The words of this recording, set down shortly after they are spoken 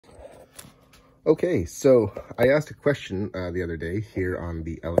Okay, so I asked a question the other day here on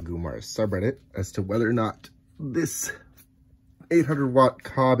the Elagumar subreddit as to whether or not this 800-watt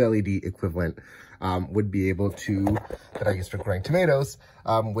cob LED equivalent would be able to, that I use for growing tomatoes,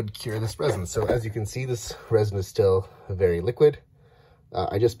 would cure this resin. So as you can see, this resin is still very liquid.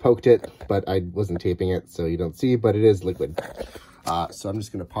 I just poked it, but I wasn't taping it, so you don't see, but it is liquid. So I'm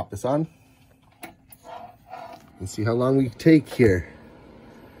just gonna pop this on and see how long we take here.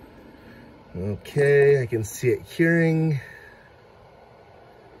 Okay, I can see it curing.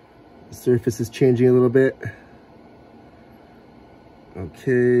 The surface is changing a little bit.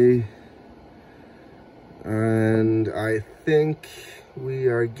 Okay. And I think we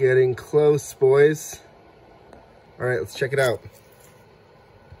are getting close, boys. All right, let's check it out.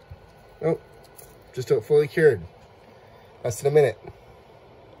 Oh, just about fully cured. Less than a minute.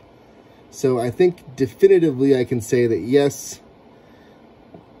 So I think definitively I can say that yes,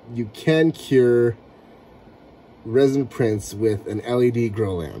 you can cure resin prints with an LED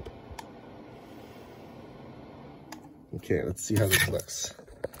grow lamp. Okay, let's see how this looks.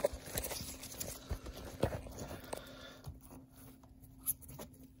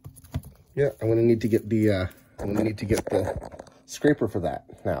 Yeah, I'm gonna need to get the scraper for that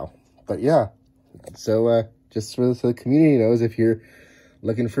now. But yeah, so just so the community knows, if you're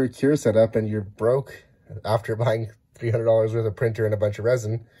looking for a cure setup and you're broke after buying $300 worth of printer and a bunch of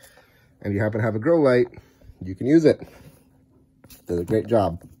resin, and you happen to have a grow light, you can use it. Does a great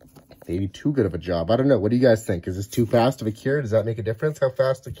job. Maybe too good of a job. I don't know. What do you guys think? Is this too fast of a cure? Does that make a difference how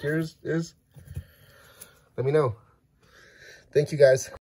fast the cure is? Let me know. Thank you, guys.